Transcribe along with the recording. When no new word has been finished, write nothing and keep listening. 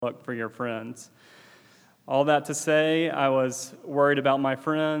look for your friends. All that to say, I was worried about my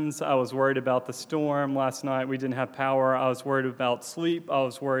friends. I was worried about the storm last night. We didn't have power. I was worried about sleep. I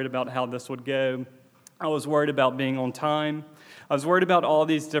was worried about how this would go. I was worried about being on time. I was worried about all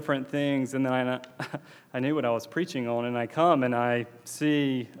these different things, and then I knew what I was preaching on, and I come and I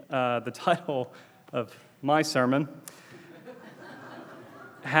see the title of my sermon,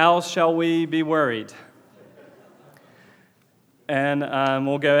 How Shall We Be Worried? And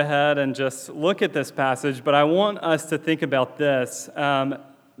we'll go ahead and just look at this passage, but I want us to think about this.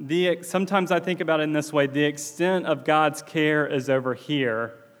 Sometimes I think about it in this way: the extent of God's care is over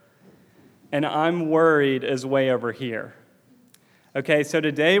here, and I'm worried is way over here. Okay, so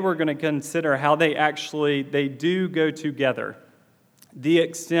today we're going to consider how they do go together. The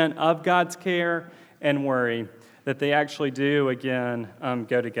extent of God's care and worry, that they actually do, again,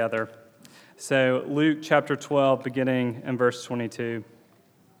 go together. So Luke chapter 12, beginning in verse 22.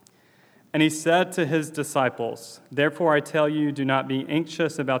 And he said to his disciples, "Therefore I tell you, do not be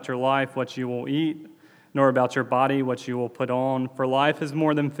anxious about your life, what you will eat, nor about your body, what you will put on. For life is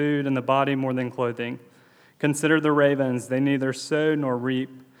more than food, and the body more than clothing. Consider the ravens, they neither sow nor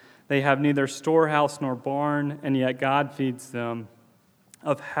reap. They have neither storehouse nor barn, and yet God feeds them.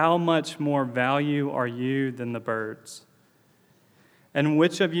 Of how much more value are you than the birds? And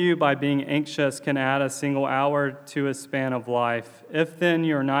which of you, by being anxious, can add a single hour to a span of life? If then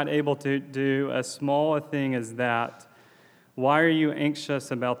you are not able to do as small a thing as that, why are you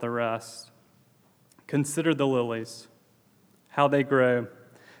anxious about the rest? Consider the lilies, how they grow.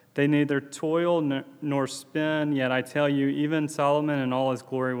 They neither toil nor spin, yet I tell you, even Solomon in all his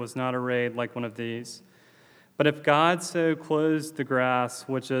glory was not arrayed like one of these. But if God so clothes the grass,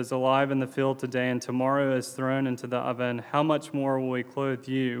 which is alive in the field today and tomorrow is thrown into the oven, how much more will he clothe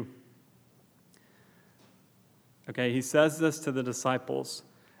you?" Okay, he says this to the disciples,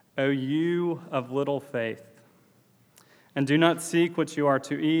 "O you of little faith. And do not seek what you are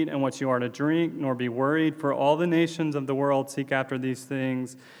to eat and what you are to drink, nor be worried, for all the nations of the world seek after these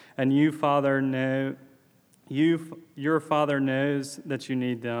things, and your Father knows that you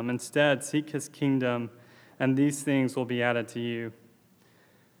need them. Instead, seek his kingdom, and these things will be added to you.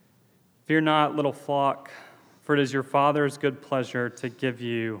 Fear not, little flock, for it is your Father's good pleasure to give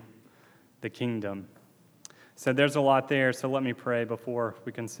you the kingdom." So there's a lot there, so let me pray before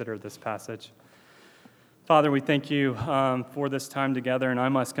we consider this passage. Father, we thank you for this time together, and I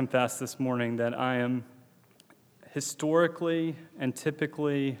must confess this morning that I am historically and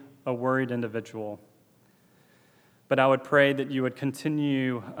typically a worried individual. But I would pray that you would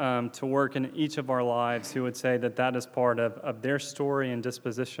continue to work in each of our lives who would say that that is part of their story and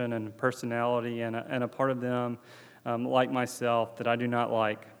disposition and personality and a part of them, like myself, that I do not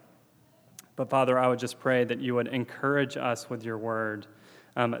like. But Father, I would just pray that you would encourage us with your word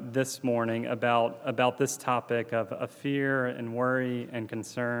this morning about this topic of fear and worry and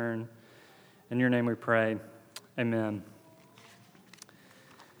concern. In your name we pray. Amen.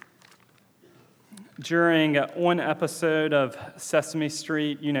 During one episode of Sesame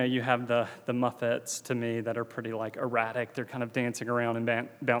Street, you have the Muppets, to me, that are pretty erratic. They're kind of dancing around and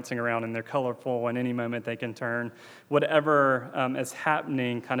bouncing around, and they're colorful, and any moment they can turn whatever is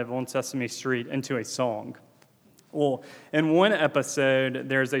happening kind of on Sesame Street into a song. Well, in one episode,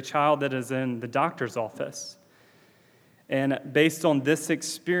 there's a child that is in the doctor's office. And based on this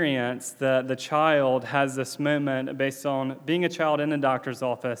experience, the child has this moment based on being a child in a doctor's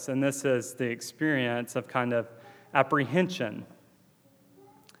office, and this is the experience of kind of apprehension.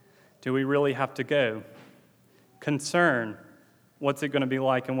 Do we really have to go? Concern. What's it going to be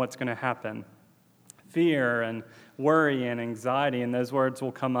like and what's going to happen? Fear and worry and anxiety, and those words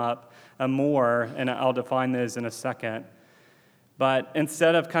will come up more, and I'll define those in a second. But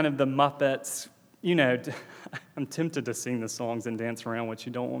instead of kind of the Muppets, I'm tempted to sing the songs and dance around, which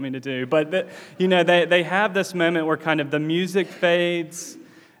you don't want me to do. But, they have this moment where kind of the music fades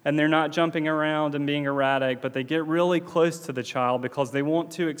and they're not jumping around and being erratic, but they get really close to the child because they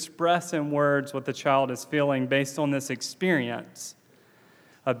want to express in words what the child is feeling based on this experience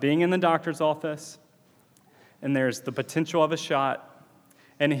of being in the doctor's office, and there's the potential of a shot.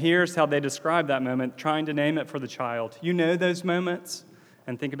 And here's how they describe that moment, trying to name it for the child. You know those moments?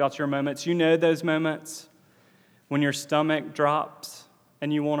 And think about your moments. You know those moments when your stomach drops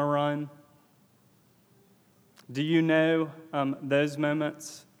and you want to run? Do you know those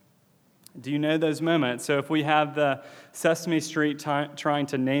moments? Do you know those moments? So if we have the Sesame Street trying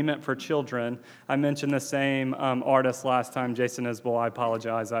to name it for children, I mentioned the same artist last time, Jason Isbell. I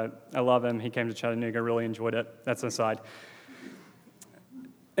apologize. I love him. He came to Chattanooga, really enjoyed it. That's an aside.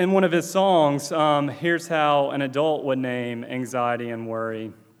 In one of his songs, here's how an adult would name anxiety and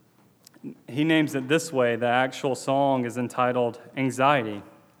worry. He names it this way. The actual song is entitled Anxiety.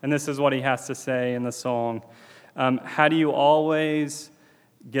 And this is what he has to say in the song. How do you always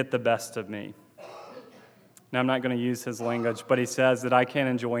get the best of me? Now, I'm not going to use his language, but he says that I can't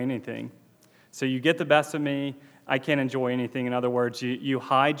enjoy anything. So you get the best of me, I can't enjoy anything. In other words, you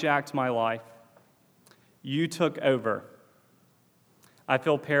hijacked my life. You took over. I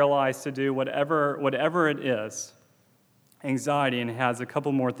feel paralyzed to do whatever it is. Anxiety, and it has a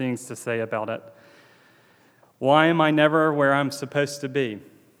couple more things to say about it. Why am I never where I'm supposed to be?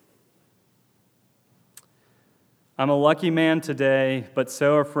 I'm a lucky man today, but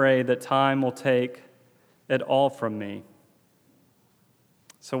so afraid that time will take it all from me.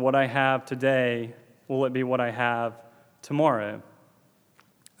 So what I have today, will it be what I have tomorrow?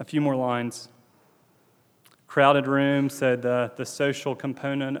 A few more lines. Crowded room, so the social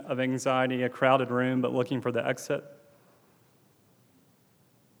component of anxiety, a crowded room, but looking for the exit.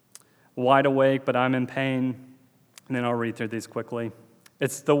 Wide awake, but I'm in pain. And then I'll read through these quickly.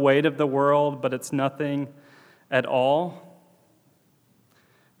 It's the weight of the world, but it's nothing at all.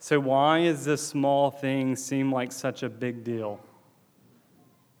 So why is this small thing seem like such a big deal?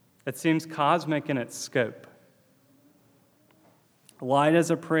 It seems cosmic in its scope. Light as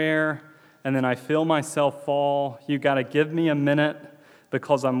a prayer, and then I feel myself fall. You got to give me a minute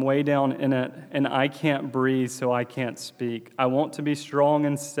because I'm way down in it, and I can't breathe, so I can't speak. I want to be strong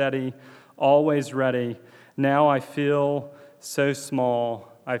and steady, always ready. Now I feel so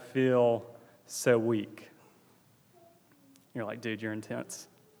small. I feel so weak. You're like, dude, you're intense.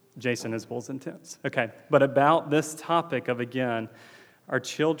 Jason Isbell's intense. Okay, but about this topic of, again, our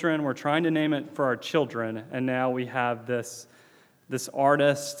children, we're trying to name it for our children, and now we have this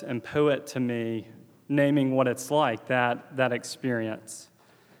artist and poet to me naming what it's like, that experience.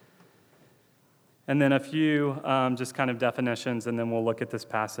 And then a few just kind of definitions, and then we'll look at this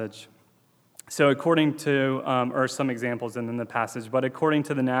passage. So according to, or some examples in the passage, but according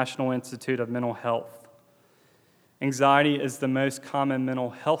to the National Institute of Mental Health, anxiety is the most common mental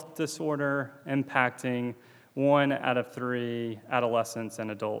health disorder impacting 1 out of 3 adolescents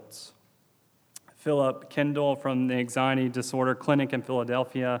and adults. Philip Kendall from the Anxiety Disorder Clinic in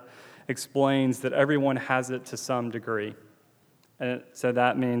Philadelphia explains that everyone has it to some degree. And so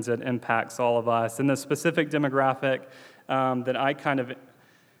that means it impacts all of us. And the specific demographic that I kind of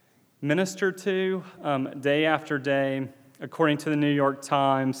minister to day after day, according to the New York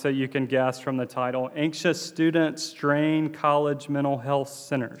Times, so you can guess from the title, Anxious Students Strain College Mental Health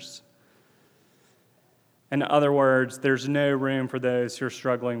Centers. In other words, there's no room for those who are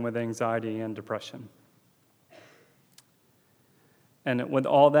struggling with anxiety and depression. And with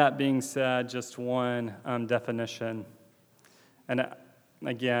all that being said, just one definition. And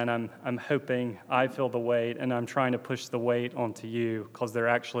again, I'm hoping I feel the weight, and I'm trying to push the weight onto you because there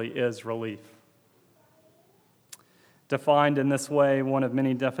actually is relief. Defined in this way, one of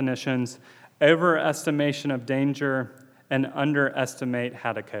many definitions, overestimation of danger and underestimate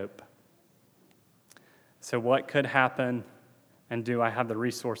how to cope. So what could happen, and do I have the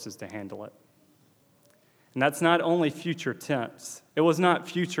resources to handle it? And that's not only future tense. It was not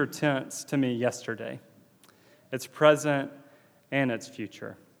future tense to me yesterday. It's present and it's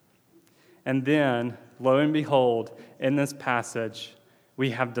future. And then, lo and behold, in this passage, we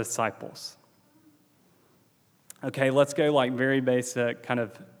have disciples. Okay, let's go like very basic kind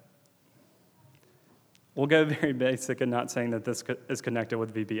of. We'll go very basic and not saying that this is connected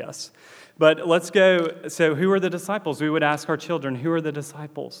with VBS. But let's go, so who are the disciples? We would ask our children, who are the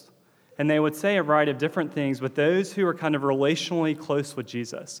disciples? And they would say a variety of different things, but those who are kind of relationally close with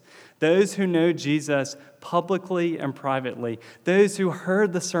Jesus, those who know Jesus publicly and privately, those who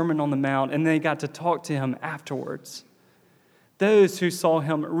heard the Sermon on the Mount and they got to talk to him afterwards, those who saw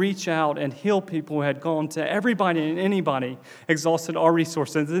him reach out and heal people who had gone to everybody and anybody, exhausted all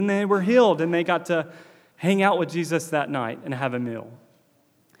resources, and they were healed and they got to hang out with Jesus that night and have a meal.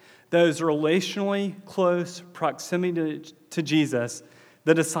 Those relationally close proximity to Jesus,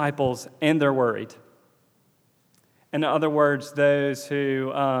 the disciples, and they're worried. In other words, those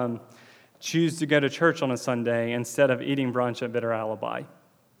who choose to go to church on a Sunday instead of eating brunch at Bitter Alibi.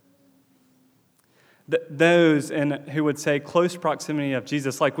 Those who would say close proximity of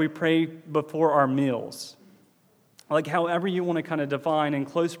Jesus, like we pray before our meals. Like however you want to kind of define in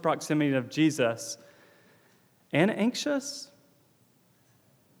close proximity of Jesus. And anxious?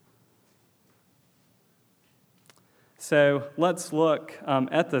 So let's look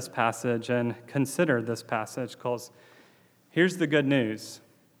at this passage and consider this passage, because here's the good news.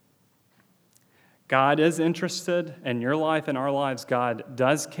 God is interested in your life and our lives. God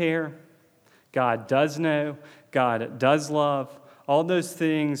does care. God does know. God does love. all those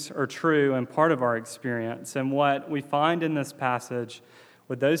things are true and part of our experience. And what we find in this passage,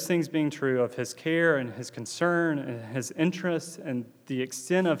 with those things being true of his care and his concern and his interest and the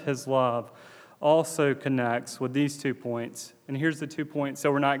extent of his love, also connects with these 2 points. And here's the 2 points,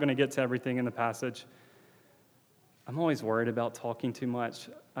 so we're not going to get to everything in the passage. I'm always worried about talking too much.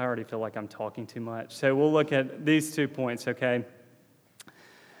 I already feel like I'm talking too much. So we'll look at these 2 points, okay?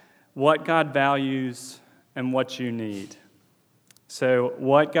 What God values and what you need. So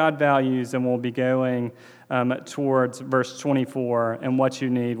what God values, and we'll be going towards verse 24, and what you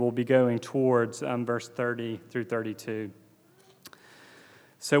need, we'll be going towards verse 30 through 32.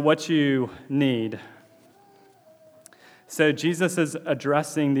 So what you need. So Jesus is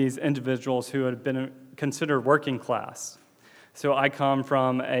addressing these individuals who had been considered working class. So I come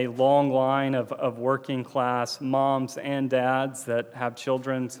from a long line of working class moms and dads that have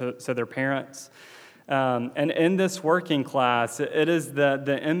children, so they're parents. And in this working class, it is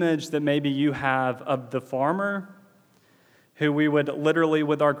the image that maybe you have of the farmer who we would literally,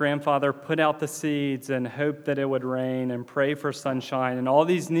 with our grandfather, put out the seeds and hope that it would rain and pray for sunshine and all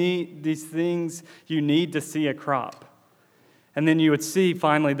these things you need to see a crop. And then you would see,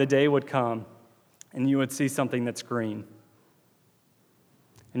 finally, the day would come, and you would see something that's green.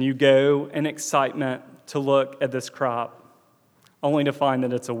 And you go in excitement to look at this crop, only to find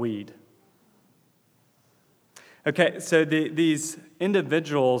that it's a weed. Okay, so these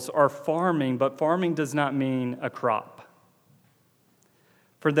individuals are farming, but farming does not mean a crop.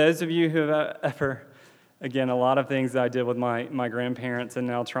 For those of you who have ever, again, a lot of things that I did with my grandparents and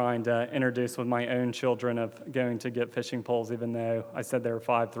now trying to introduce with my own children of going to get fishing poles, even though I said they were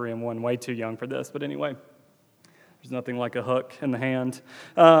 5, 3, and 1, way too young for this. But anyway, there's nothing like a hook in the hand.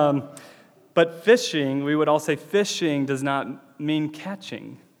 But fishing, we would all say fishing does not mean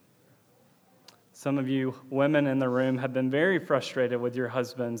catching. Some of you women in the room have been very frustrated with your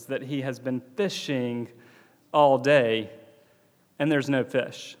husbands that he has been fishing all day and there's no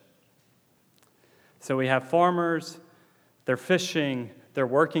fish. So we have farmers, they're fishing, they're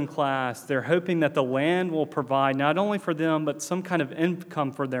working class, they're hoping that the land will provide not only for them, but some kind of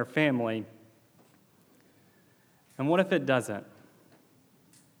income for their family. And what if it doesn't?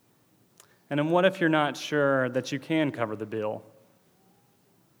 And then what if you're not sure that you can cover the bill?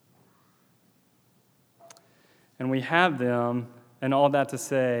 And we have them, and all that to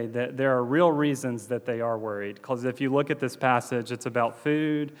say that there are real reasons that they are worried. Because if you look at this passage, it's about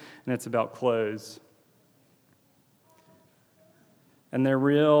food and it's about clothes. And they're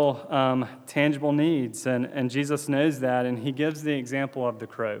real tangible needs. And Jesus knows that, and he gives the example of the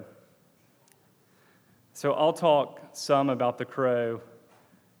crow. So I'll talk some about the crow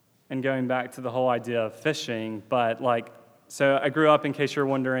and going back to the whole idea of fishing. But so I grew up, in case you're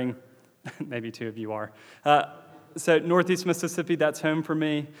wondering, maybe 2 of you are. So Northeast Mississippi, that's home for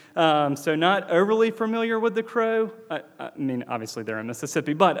me. So not overly familiar with the crow. I mean, obviously they're in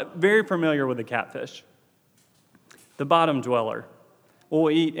Mississippi, but very familiar with the catfish. The bottom dweller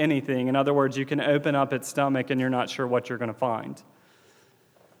will eat anything. In other words, you can open up its stomach and you're not sure what you're going to find.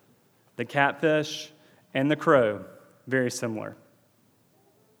 The catfish and the crow, very similar.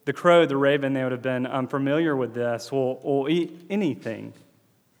 The crow, the raven, they would have been familiar with this, will eat anything.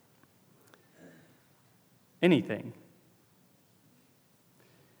 Anything.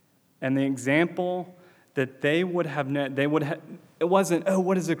 And the example that they would have known, it wasn't, oh,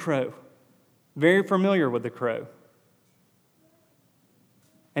 what is a crow? Very familiar with the crow.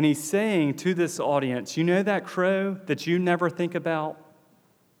 And he's saying to this audience, you know that crow that you never think about?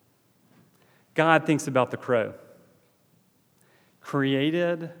 God thinks about the crow.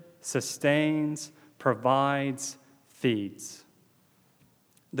 Created, sustains, provides, feeds.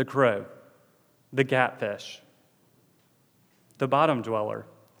 The crow. The catfish, the bottom dweller,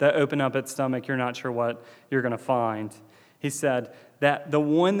 that open up its stomach, you're not sure what you're going to find. He said that the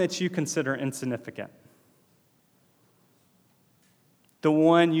one that you consider insignificant, the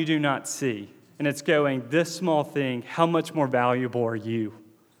one you do not see, and it's going, this small thing, how much more valuable are you?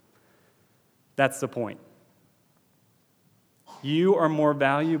 That's the point. You are more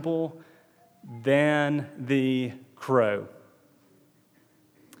valuable than the crow.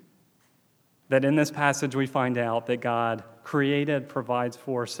 That in this passage we find out that God created, provides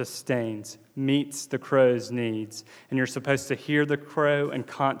for, sustains, meets the crow's needs. And you're supposed to hear the crow and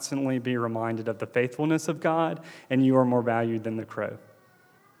constantly be reminded of the faithfulness of God, and you are more valued than the crow.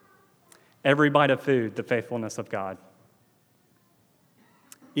 Every bite of food, the faithfulness of God.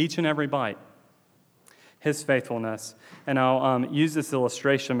 Each and every bite, his faithfulness. And I'll use this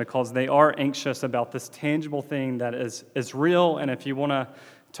illustration because they are anxious about this tangible thing that is real, and if you want to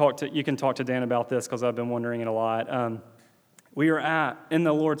you can talk to Dan about this because I've been wondering it a lot. In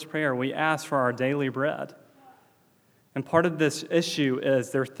the Lord's Prayer, we ask for our daily bread. And part of this issue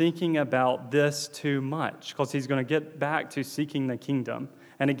is they're thinking about this too much because he's going to get back to seeking the kingdom.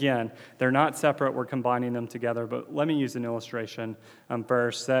 And again, they're not separate. We're combining them together. But let me use an illustration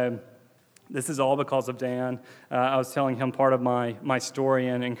first. So this is all because of Dan. I was telling him part of my story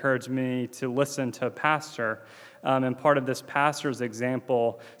and encouraged me to listen to a pastor. And part of this pastor's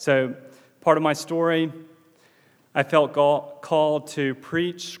example. So part of my story, I felt called to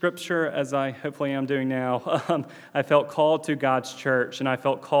preach Scripture, as I hopefully am doing now. I felt called to God's church, and I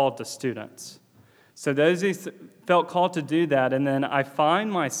felt called to students. So those who felt called to do that, and then I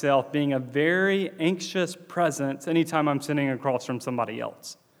find myself being a very anxious presence anytime I'm sitting across from somebody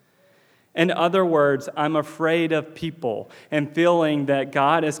else. In other words, I'm afraid of people and feeling that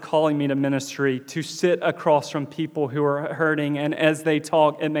God is calling me to ministry to sit across from people who are hurting, and as they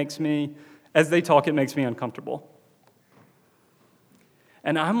talk, it makes me uncomfortable.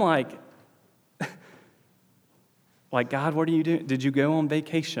 And I'm like, God, what are you doing? Did you go on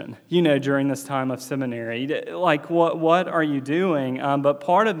vacation? During this time of seminary, what are you doing? But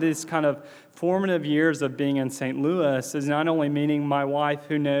part of this kind of formative years of being in St. Louis is not only meeting my wife,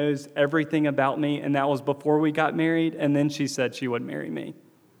 who knows everything about me, and that was before we got married, and then she said she would marry me.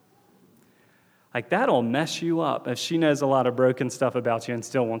 That'll mess you up if she knows a lot of broken stuff about you and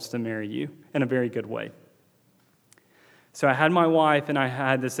still wants to marry you in a very good way. So I had my wife, and I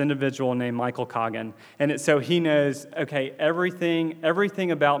had this individual named Michael Coggin. And so he knows, okay,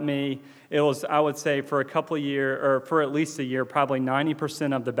 everything about me. It was, I would say, for a couple of years, or for at least a year, probably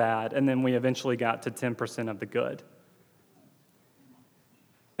 90% of the bad, and then we eventually got to 10% of the good.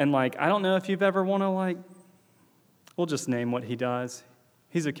 And I don't know if you've ever want to we'll just name what he does.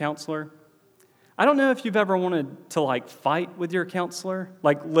 He's a counselor. I don't know if you've ever wanted to fight with your counselor,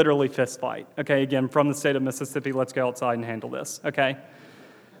 literally fist fight. Okay, again, from the state of Mississippi, let's go outside and handle this, okay?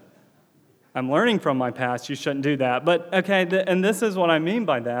 I'm learning from my past, you shouldn't do that. But, okay, and this is what I mean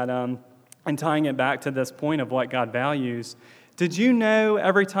by that, and tying it back to this point of what God values. Did you know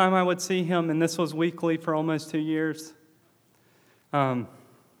every time I would see him, and this was weekly for almost 2 years,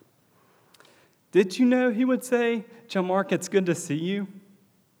 did you know he would say, "John Mark, it's good to see you"?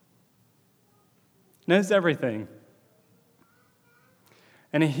 Knows everything.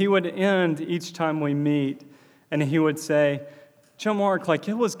 And he would end each time we meet, and he would say, "Joe Mark,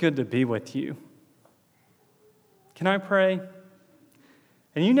 it was good to be with you. Can I pray?"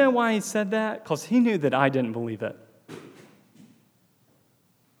 And you know why he said that? Because he knew that I didn't believe it.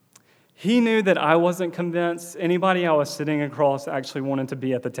 He knew that I wasn't convinced anybody I was sitting across actually wanted to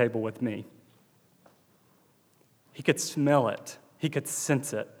be at the table with me. He could smell it. He could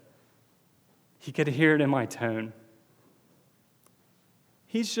sense it. He could hear it in my tone.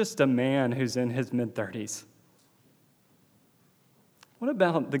 He's just a man who's in his mid-30s. What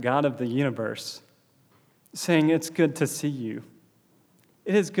about the God of the universe saying, "It's good to see you.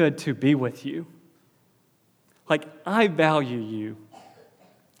 It is good to be with you. I value you.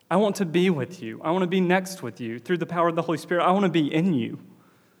 I want to be with you. I want to be next with you. Through the power of the Holy Spirit, I want to be in you.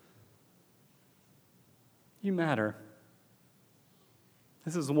 You matter."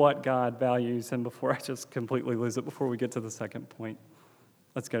 This is what God values, and before I just completely lose it, before we get to the second point,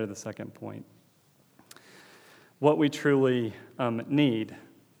 let's go to the second point. What we truly need.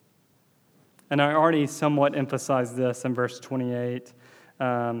 And I already somewhat emphasized this in verse 28,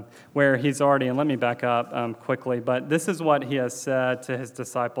 where he's already, and let me back up quickly, but this is what he has said to his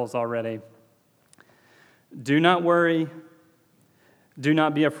disciples already. Do not worry, do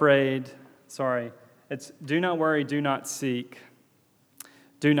not be afraid. It's do not worry, do not seek.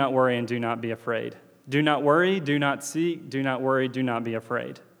 Do not worry and do not be afraid. Do not worry, do not seek, do not worry, do not be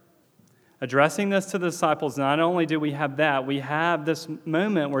afraid. Addressing this to the disciples, not only do we have that, we have this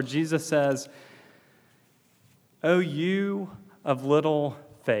moment where Jesus says, "O you of little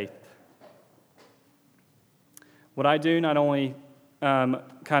faith." What I do, not only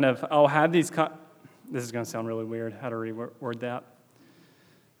I'll have these, this is going to sound really weird, how to reword that.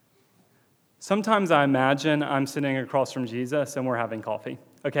 Sometimes I imagine I'm sitting across from Jesus and we're having coffee.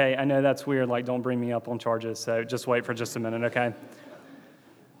 Okay, I know that's weird, don't bring me up on charges, so just wait for just a minute, okay?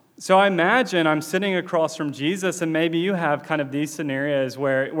 So I imagine I'm sitting across from Jesus, and maybe you have kind of these scenarios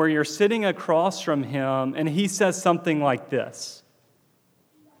where you're sitting across from him, and he says something like this: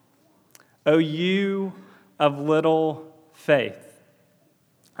 "O you of little faith."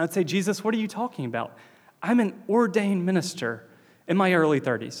 I'd say, "Jesus, what are you talking about? I'm an ordained minister in my early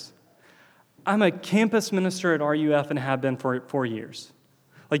 30s. I'm a campus minister at RUF and have been for 4 years.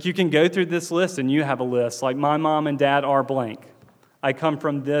 You can go through this list and you have a list, my mom and dad are blank. I come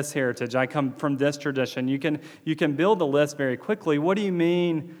from this heritage. I come from this tradition. You can build a list very quickly. What do you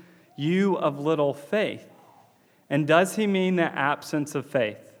mean, you of little faith? And does he mean the absence of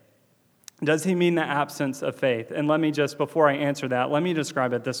faith? Does he mean the absence of faith? And let me just, before I answer that, let me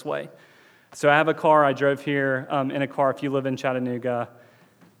describe it this way. So I have a car. I drove here in a car. If you live in Chattanooga,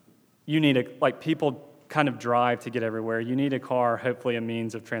 you need people kind of drive to get everywhere. You need a car, hopefully a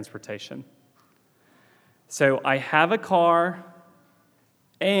means of transportation. So I have a car,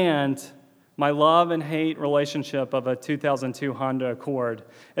 and my love and hate relationship of a 2002 Honda Accord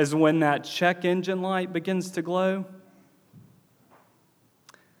is when that check engine light begins to glow.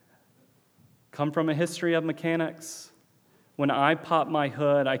 Come from a history of mechanics. When I pop my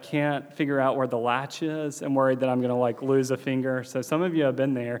hood, I can't figure out where the latch is. I'm worried that I'm going to lose a finger. So some of you have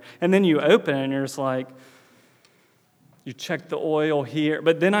been there. And then you open it and you're just you check the oil here.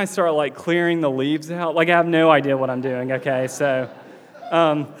 But then I start clearing the leaves out. I have no idea what I'm doing, okay? So,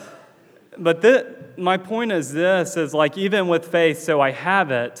 but my point is this, is even with faith, so I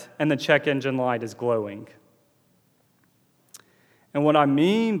have it and the check engine light is glowing. And what I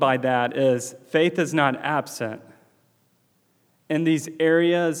mean by that is faith is not absent. In these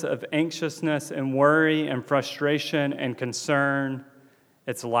areas of anxiousness and worry and frustration and concern,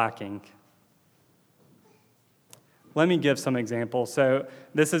 it's lacking. Let me give some examples. So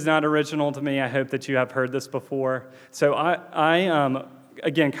this is not original to me. I hope that you have heard this before. So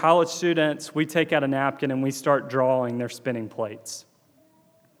again, college students, we take out a napkin and we start drawing their spinning plates.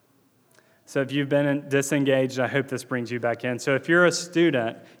 So if you've been disengaged, I hope this brings you back in. So if you're a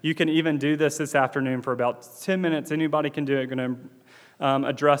student, you can even do this afternoon for about 10 minutes. Anybody can do it. Going to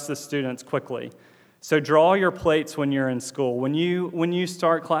address the students quickly. So draw your plates when you're in school. When you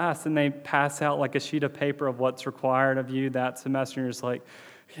start class and they pass out a sheet of paper of what's required of you that semester, you're just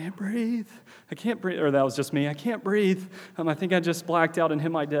I can't breathe. Or that was just me. I can't breathe. I think I just blacked out and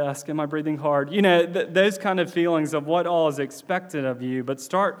hit my desk. Am I breathing hard? Those kind of feelings of what all is expected of you. But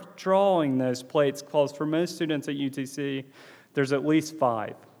start drawing those plates, because for most students at UTC, there's at least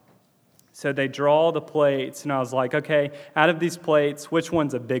 5. So they draw the plates, and I was okay, out of these plates, which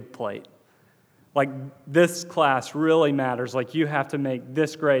one's a big plate? This class really matters. You have to make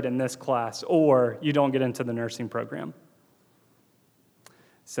this grade in this class, or you don't get into the nursing program.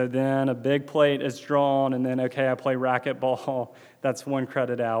 So then a big plate is drawn, and then, okay, I play racquetball. That's 1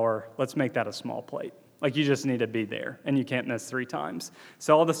 credit hour. Let's make that a small plate. You just need to be there, and you can't miss 3 times.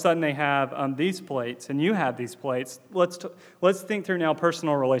 So all of a sudden they have these plates, and you have these plates. Let's think through now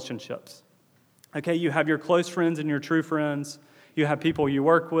personal relationships. Okay, you have your close friends and your true friends. You have people you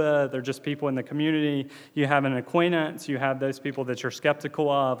work with, or just people in the community. You have an acquaintance. You have those people that you're skeptical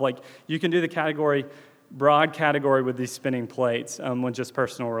of. You can do the broad category with these spinning plates with just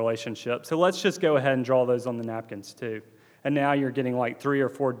personal relationships. So let's just go ahead and draw those on the napkins too. And now you're getting 3 or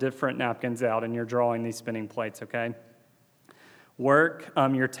 4 different napkins out, and you're drawing these spinning plates, okay? Work,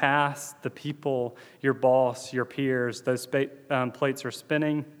 your tasks, the people, your boss, your peers, those plates are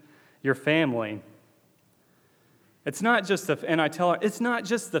spinning. Your family. It's not just it's not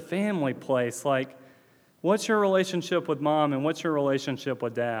just the family place. What's your relationship with mom and what's your relationship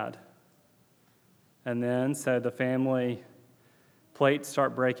with dad? And then, so the family plates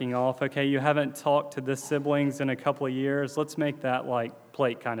start breaking off. Okay, you haven't talked to the siblings in a couple of years. Let's make that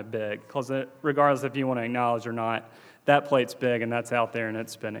plate kind of big, because regardless if you want to acknowledge or not, that plate's big and that's out there and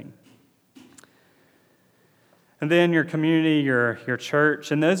it's spinning. And then your community, your church,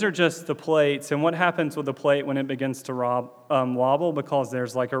 and those are just the plates. And what happens with the plate when it begins to wobble? Because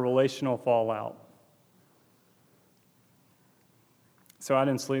there's a relational fallout. So I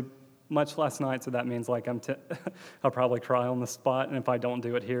didn't sleep much last night, so that means I'll probably cry on the spot. And if I don't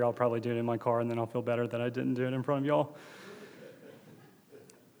do it here, I'll probably do it in my car, and then I'll feel better that I didn't do it in front of y'all.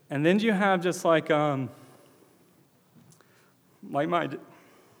 And then you have just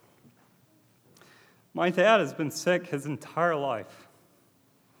my dad has been sick his entire life.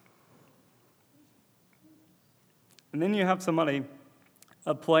 And then you have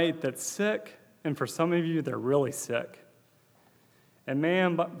a plate that's sick, and for some of you, they're really sick. And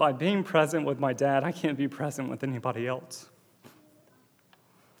man, by being present with my dad, I can't be present with anybody else.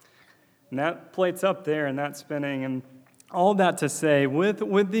 And that plate's up there, and that's spinning, and all that to say,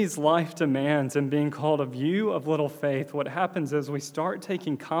 with these life demands and being called of you of little faith, what happens is we start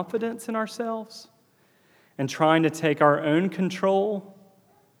taking confidence in ourselves and trying to take our own control.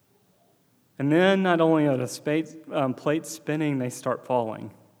 And then not only are the plates spinning, they start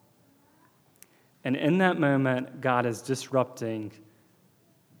falling. And in that moment, God is disrupting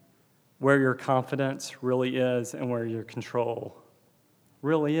where your confidence really is and where your control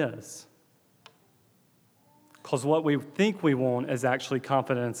really is. Because what we think we want is actually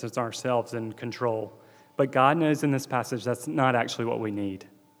confidence in ourselves and control. But God knows in this passage that's not actually what we need.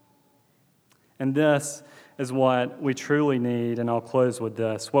 And this is what we truly need, and I'll close with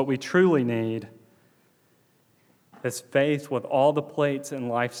this. What we truly need is faith with all the plates in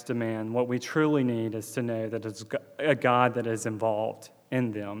life's demand. What we truly need is to know that it's a God that is involved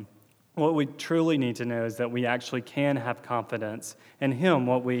in them. What we truly need to know is that we actually can have confidence in Him.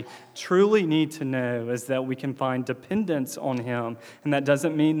 What we truly need to know is that we can find dependence on Him. And that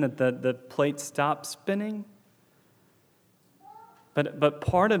doesn't mean that the plate stops spinning. But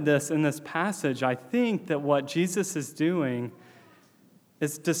part of this, in this passage, I think that what Jesus is doing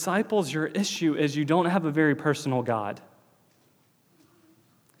is, disciples, your issue is you don't have a very personal God.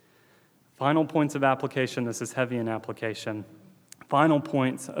 Final points of application. This is heavy in application. Final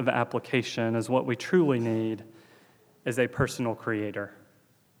points of application is what we truly need is a personal creator.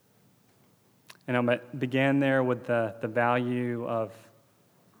 And I began there with the value of,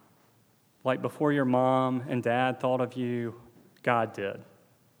 like, before your mom and dad thought of you, God did.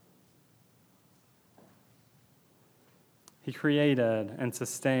 He created and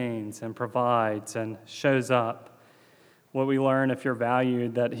sustains and provides and shows up. What we learn, if you're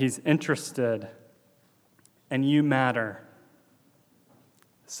valued, that He's interested and you matter.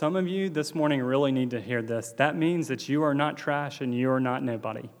 Some of you this morning really need to hear this. That means that you are not trash and you are not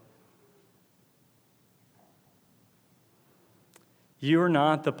nobody. You are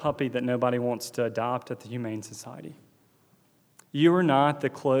not the puppy that nobody wants to adopt at the Humane Society. You are not the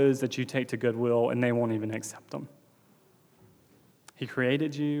clothes that you take to Goodwill and they won't even accept them. He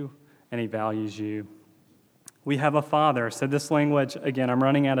created you and He values you. We have a Father. So this language, again, I'm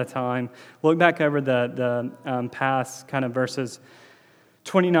running out of time. Look back over the past kind of verses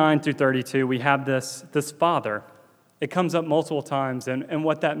 29 through 32. We have this Father. It comes up multiple times, and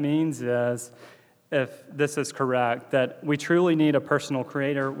what that means is, if this is correct, that we truly need a personal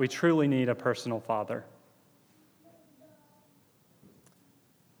creator, we truly need a personal Father.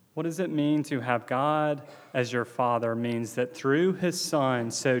 What does it mean to have God as your Father? Means that through His Son,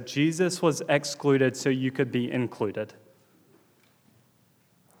 so Jesus was excluded so you could be included.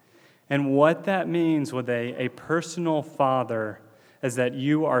 And what that means with a personal Father is that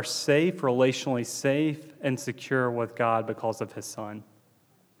you are safe, relationally safe and secure with God because of His Son.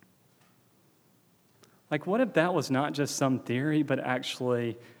 Like, what if that was not just some theory, but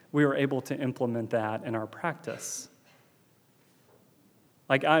actually we were able to implement that in our practice?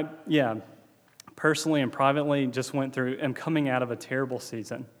 Like, personally and privately just went through, am coming out of a terrible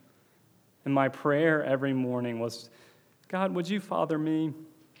season. And my prayer every morning was, God, would you father me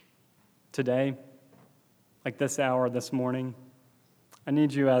today? Like this hour, this morning? I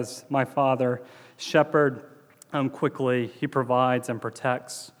need you as my Father. Shepherd, quickly. He provides and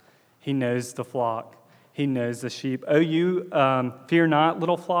protects. He knows the flock. He knows the sheep. Oh, you, fear not,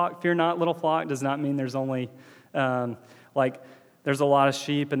 little flock. Fear not, little flock does not mean there's only, there's a lot of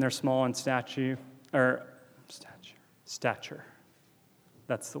sheep and they're small in stature.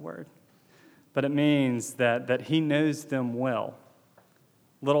 That's the word. But it means that He knows them well.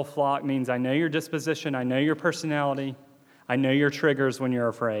 Little flock means I know your disposition, I know your personality, I know your triggers when you're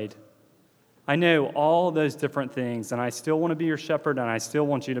afraid. I know all those different things, and I still want to be your shepherd, and I still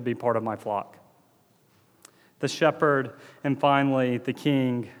want you to be part of my flock. The shepherd, and finally, the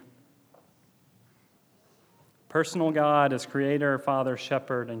king. Personal God as creator, father,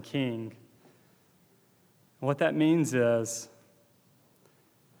 shepherd, and king. What that means is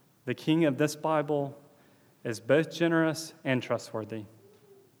the king of this Bible is both generous and trustworthy.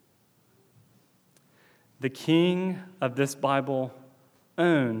 The king of this Bible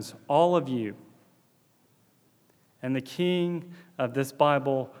owns all of you. And the king of this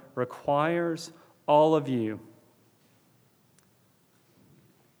Bible requires all of you.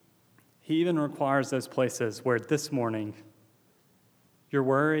 He even requires those places where this morning you're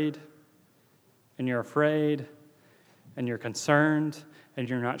worried and you're afraid and you're concerned and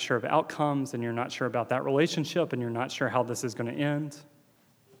you're not sure of outcomes and you're not sure about that relationship and you're not sure how this is going to end.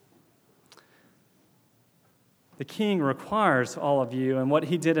 The king requires all of you, and what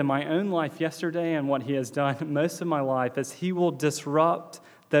He did in my own life yesterday and what He has done most of my life is He will disrupt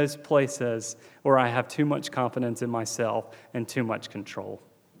those places where I have too much confidence in myself and too much control.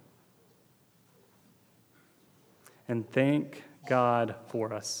 And thank God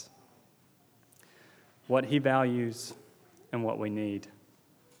for us, what He values and what we need.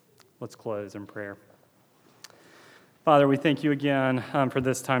 Let's close in prayer. Father, we thank you again for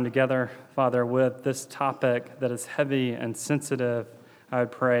this time together. Father, with this topic that is heavy and sensitive, I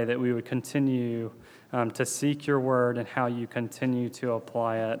would pray that we would continue to seek your word and how you continue to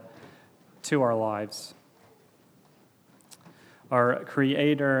apply it to our lives. our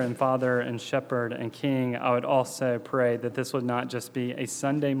Creator and Father and Shepherd and King, I would also pray that this would not just be a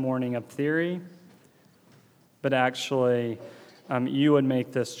Sunday morning of theory, but actually you would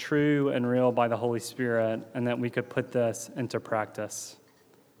make this true and real by the Holy Spirit, and that we could put this into practice.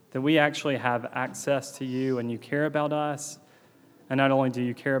 That we actually have access to you and you care about us. And not only do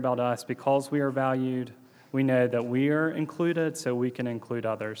you care about us because we are valued, we know that we are included so we can include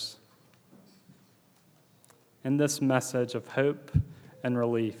others. In this message of hope and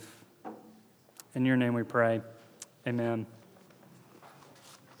relief, in your name we pray, amen.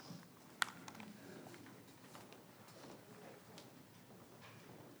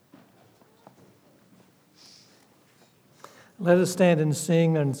 Let us stand and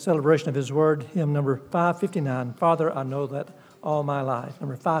sing in celebration of his word, hymn number 559, Father, I Know That All My Life,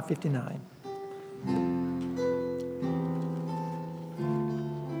 number 559.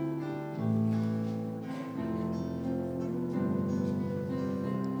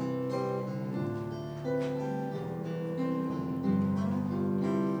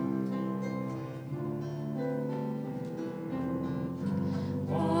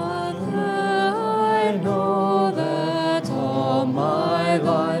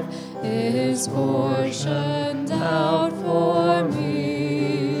 Portioned out for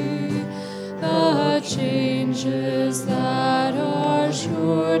me, the changes that are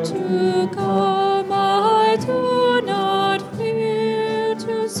sure to come, I do not fear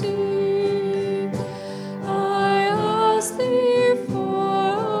to see. I ask thee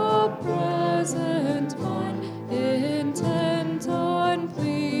for a present mind, intent on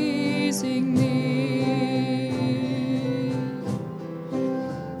pleasing thee.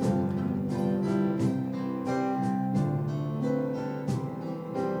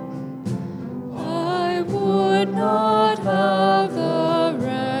 Not have the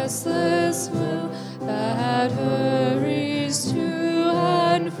restless will that hurries to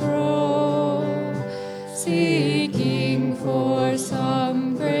and fro, seeking for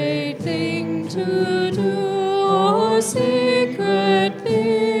some great thing to do or secret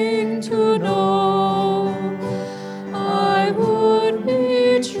thing to know. I would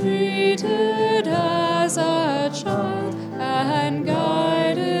be treated as a child and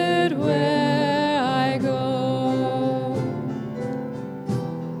guided where I go.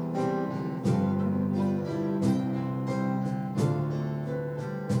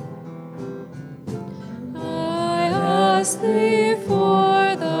 Ask thee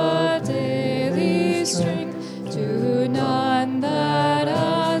for the daily strength to none that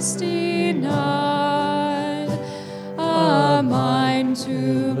hast denied, a mind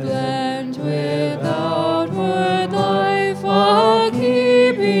to blend with